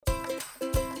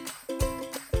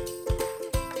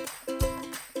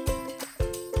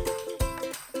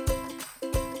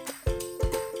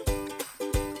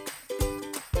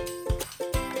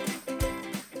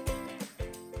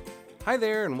Hi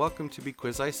there, and welcome to Be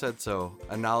Quiz I Said So,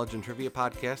 a knowledge and trivia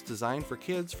podcast designed for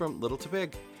kids from little to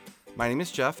big. My name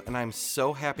is Jeff, and I'm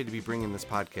so happy to be bringing this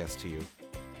podcast to you.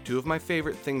 Two of my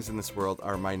favorite things in this world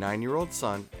are my 9-year-old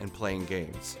son and playing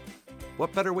games.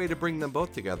 What better way to bring them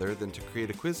both together than to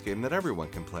create a quiz game that everyone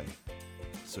can play?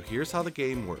 So here's how the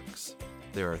game works.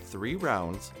 There are 3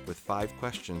 rounds with 5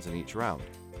 questions in each round.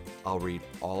 I'll read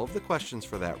all of the questions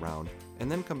for that round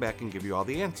and then come back and give you all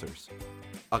the answers.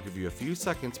 I'll give you a few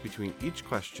seconds between each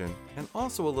question and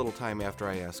also a little time after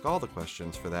I ask all the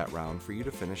questions for that round for you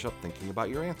to finish up thinking about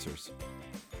your answers.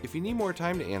 If you need more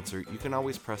time to answer, you can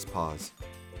always press pause.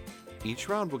 Each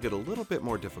round will get a little bit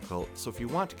more difficult, so if you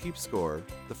want to keep score,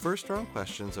 the first round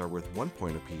questions are worth 1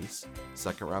 point apiece,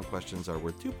 second round questions are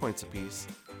worth 2 points apiece,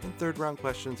 and third round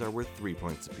questions are worth 3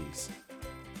 points apiece.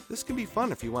 This can be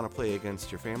fun if you want to play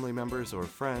against your family members or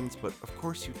friends, but of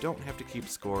course you don't have to keep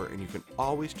score and you can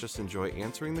always just enjoy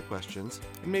answering the questions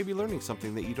and maybe learning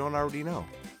something that you don't already know.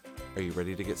 Are you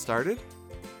ready to get started?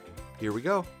 Here we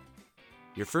go.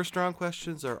 Your first round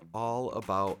questions are all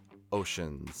about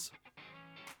oceans.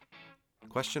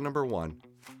 Question number 1.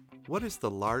 What is the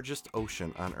largest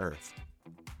ocean on Earth?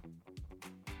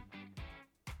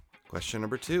 Question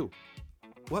number 2.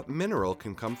 What mineral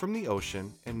can come from the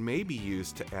ocean and may be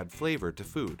used to add flavor to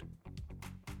food?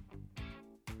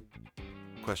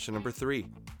 Question number 3.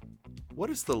 What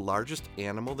is the largest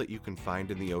animal that you can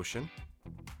find in the ocean?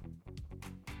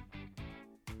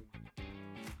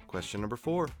 Question number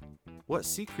 4. What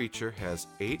sea creature has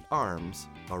 8 arms,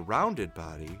 a rounded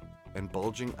body, and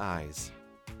bulging eyes?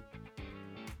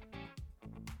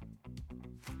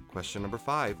 Question number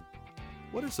 5.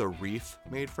 What is a reef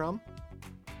made from?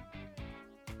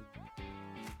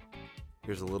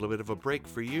 Here's a little bit of a break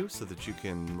for you so that you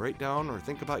can write down or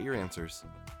think about your answers.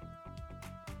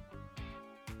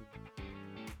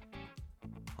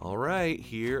 All right,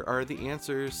 here are the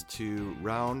answers to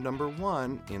round number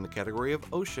 1 in the category of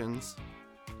oceans.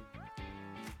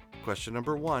 Question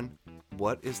number 1.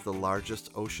 What is the largest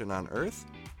ocean on Earth?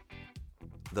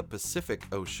 The Pacific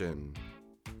Ocean.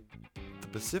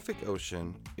 The Pacific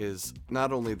Ocean is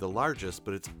not only the largest,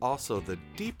 but it's also the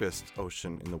deepest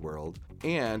ocean in the world,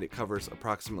 and it covers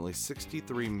approximately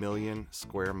 63 million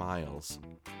square miles.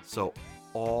 So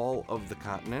all of the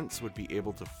continents would be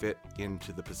able to fit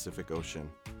into the Pacific Ocean.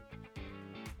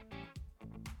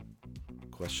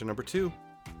 Question number 2.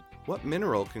 What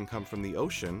mineral can come from the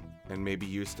ocean and may be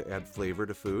used to add flavor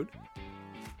to food?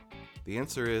 The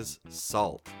answer is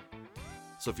salt.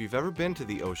 So if you've ever been to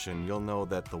the ocean, you'll know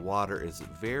that the water is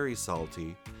very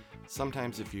salty.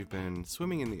 Sometimes if you've been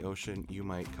swimming in the ocean, you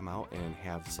might come out and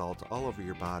have salt all over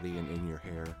your body and in your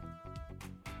hair.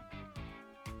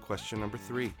 Question number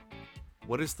 3.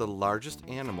 What is the largest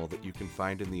animal that you can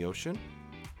find in the ocean?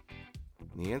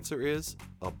 And the answer is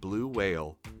a blue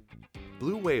whale.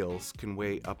 Blue whales can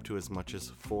weigh up to as much as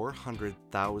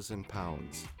 400,000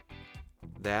 pounds.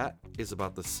 That is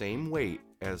about the same weight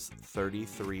as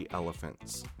 33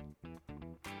 elephants.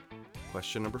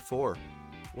 Question number 4.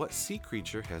 What sea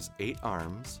creature has 8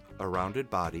 arms, a rounded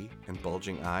body, and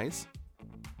bulging eyes?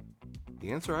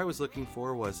 The answer I was looking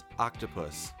for was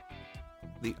octopus.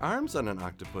 The arms on an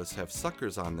octopus have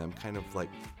suckers on them, kind of like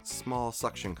small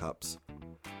suction cups.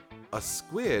 A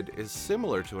squid is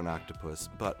similar to an octopus,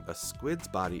 but a squid's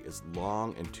body is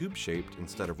long and tube-shaped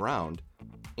instead of round,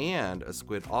 and a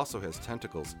squid also has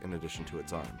tentacles in addition to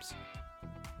its arms.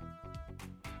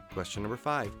 Question number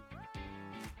 5.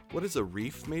 What is a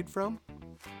reef made from?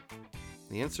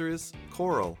 The answer is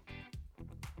coral.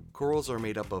 Corals are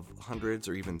made up of hundreds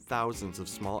or even thousands of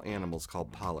small animals called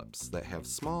polyps that have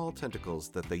small tentacles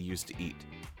that they use to eat.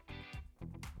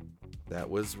 That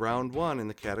was round 1 in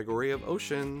the category of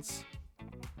oceans.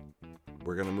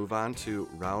 We're going to move on to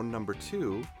round number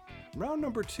 2. Round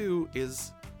number 2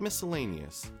 is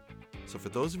miscellaneous. So for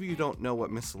those of you who don't know what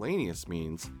miscellaneous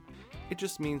means, it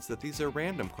just means that these are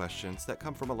random questions that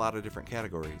come from a lot of different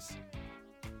categories.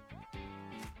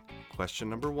 Question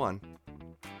number 1.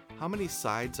 How many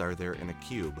sides are there in a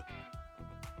cube?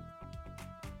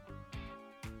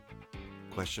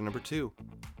 Question number 2.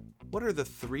 What are the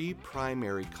 3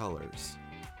 primary colors?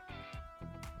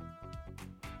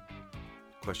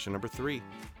 Question number 3.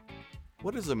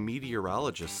 What does a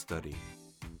meteorologist study?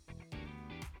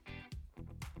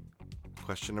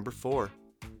 Question number 4.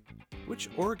 Which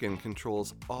organ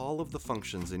controls all of the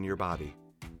functions in your body?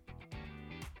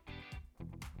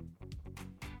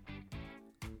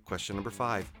 Question number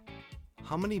 5.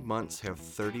 How many months have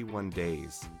 31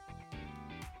 days?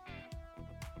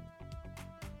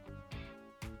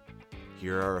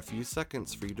 Here are a few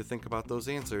seconds for you to think about those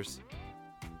answers.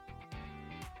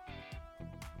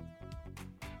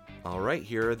 Alright,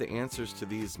 here are the answers to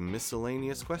these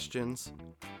miscellaneous questions.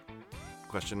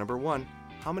 Question number 1.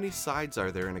 How many sides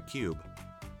are there in a cube?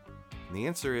 And the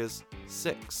answer is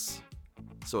 6.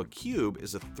 So a cube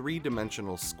is a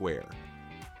 3-dimensional square.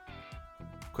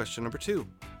 Question number 2.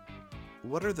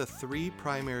 What are the 3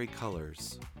 primary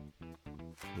colors?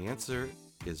 The answer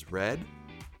is red,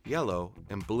 yellow,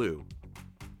 and blue.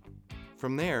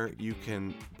 From there, you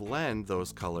can blend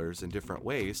those colors in different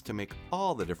ways to make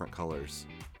all the different colors.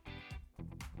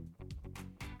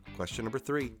 Question number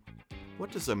 3.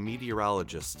 What does a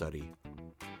meteorologist study?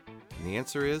 And the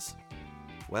answer is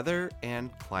weather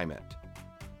and climate.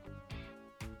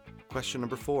 Question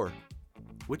number 4.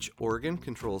 Which organ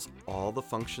controls all the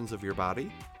functions of your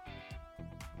body?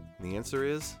 And the answer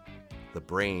is the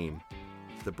brain.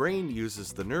 The brain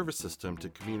uses the nervous system to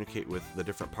communicate with the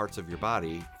different parts of your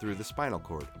body through the spinal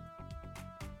cord.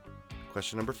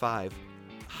 Question number 5.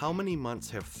 How many months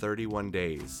have 31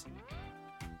 days?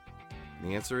 And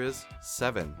the answer is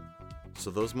 7. So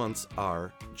those months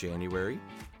are January,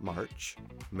 March,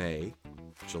 May,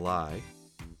 July,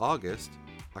 August,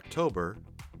 October,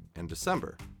 and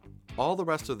December. All the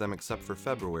rest of them except for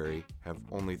February have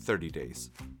only 30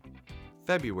 days.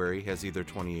 February has either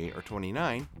 28 or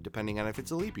 29, depending on if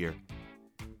it's a leap year.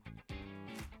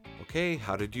 Okay,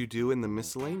 how did you do in the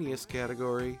miscellaneous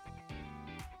category?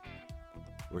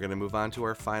 We're going to move on to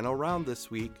our final round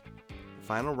this week. The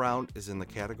final round is in the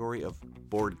category of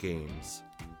board games.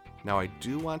 Now, I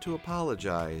do want to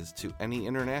apologize to any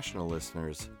international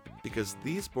listeners because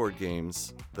these board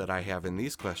games that I have in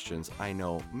these questions I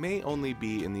know may only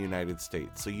be in the United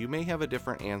States, so you may have a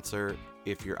different answer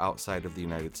if you're outside of the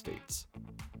United States.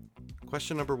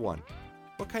 Question number 1.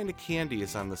 What kind of candy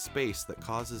is on the space that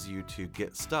causes you to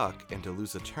get stuck and to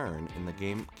lose a turn in the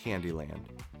game Candyland?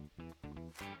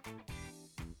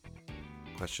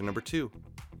 Question number 2.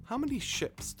 How many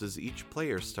ships does each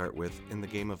player start with in the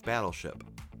game of Battleship?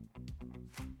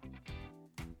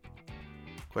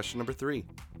 Question number 3.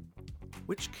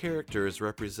 Which character is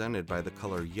represented by the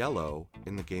color yellow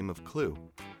in the game of Clue?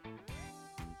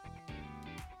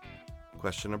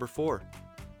 Question number 4.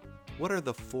 What are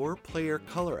the 4-player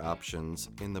color options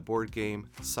in the board game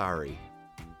Sorry?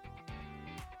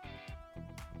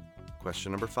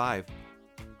 Question number 5.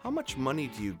 How much money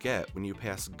do you get when you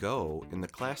pass Go in the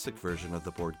classic version of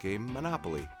the board game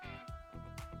Monopoly?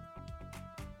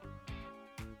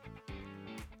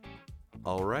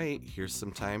 Alright, here's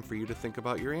some time for you to think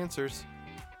about your answers.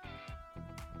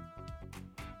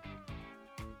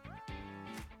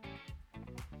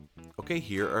 Okay,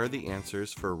 here are the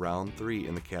answers for round 3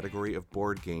 in the category of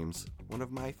board games, one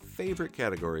of my favorite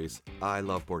categories. I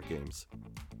love board games.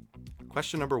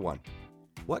 Question number 1.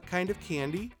 What kind of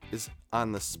candy is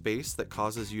on the space that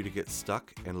causes you to get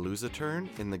stuck and lose a turn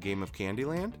in the game of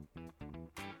Candyland?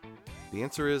 The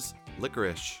answer is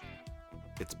licorice.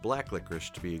 It's black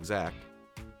licorice to be exact.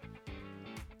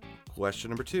 Question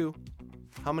number 2.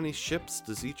 How many ships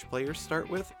does each player start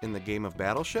with in the game of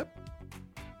Battleship?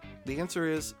 The answer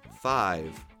is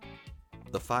 5.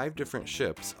 The 5 different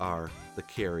ships are the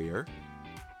carrier,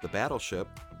 the battleship,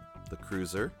 the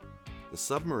cruiser, the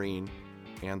submarine,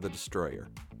 and the destroyer.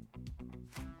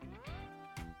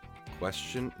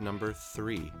 Question number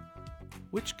 3.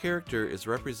 Which character is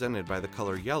represented by the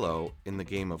color yellow in the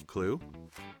game of Clue?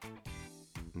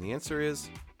 And the answer is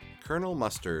Colonel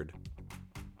Mustard.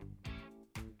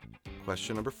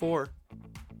 Question number 4.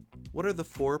 What are the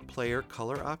 4-player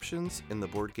color options in the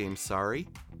board game Sorry?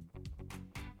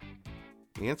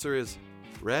 The answer is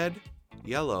red,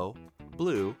 yellow,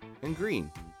 blue, and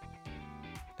green.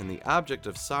 And the object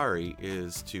of Sorry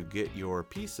is to get your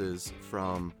pieces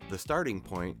from the starting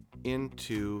point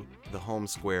into the home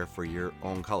square for your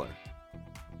own color.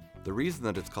 The reason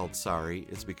that it's called Sorry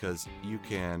is because you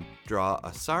can draw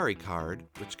a Sorry card,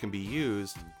 which can be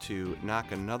used to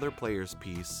knock another player's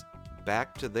piece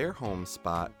back to their home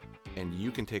spot, and you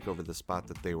can take over the spot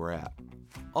that they were at.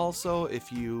 Also,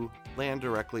 if you land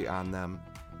directly on them,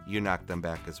 you knock them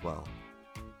back as well.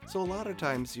 So a lot of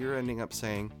times you're ending up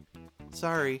saying,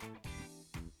 sorry.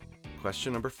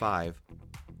 Question number 5.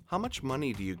 How much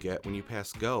money do you get when you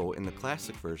pass Go in the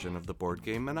classic version of the board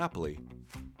game Monopoly?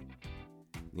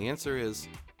 The answer is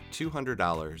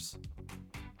 $200.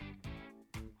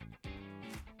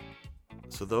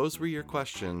 So those were your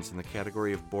questions in the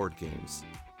category of board games.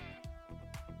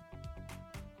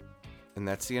 And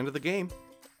that's the end of the game.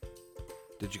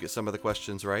 Did you get some of the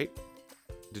questions right?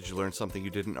 Did you learn something you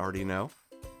didn't already know?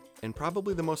 And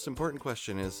probably the most important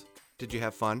question is, did you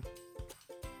have fun?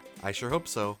 I sure hope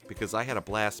so, because I had a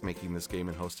blast making this game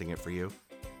and hosting it for you.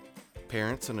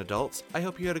 Parents and adults, I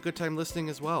hope you had a good time listening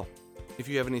as well. If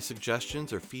you have any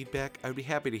suggestions or feedback, I would be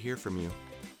happy to hear from you.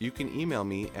 You can email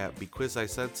me at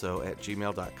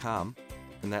bequizisaidso@gmail.com,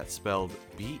 and that's spelled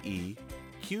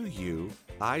BEQUIZ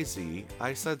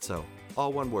I said so,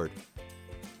 all one word.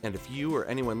 And if you or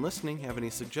anyone listening have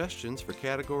any suggestions for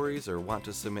categories or want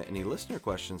to submit any listener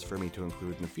questions for me to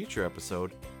include in a future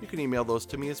episode, you can email those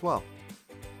to me as well.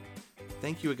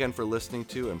 Thank you again for listening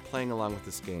to and playing along with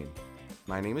this game.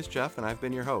 My name is Jeff, and I've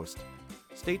been your host.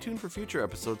 Stay tuned for future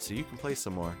episodes so you can play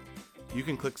some more. You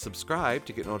can click subscribe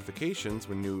to get notifications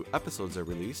when new episodes are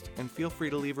released, and feel free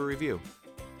to leave a review.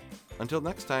 Until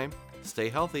next time, stay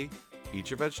healthy, eat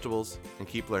your vegetables, and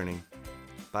keep learning.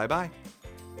 Bye-bye.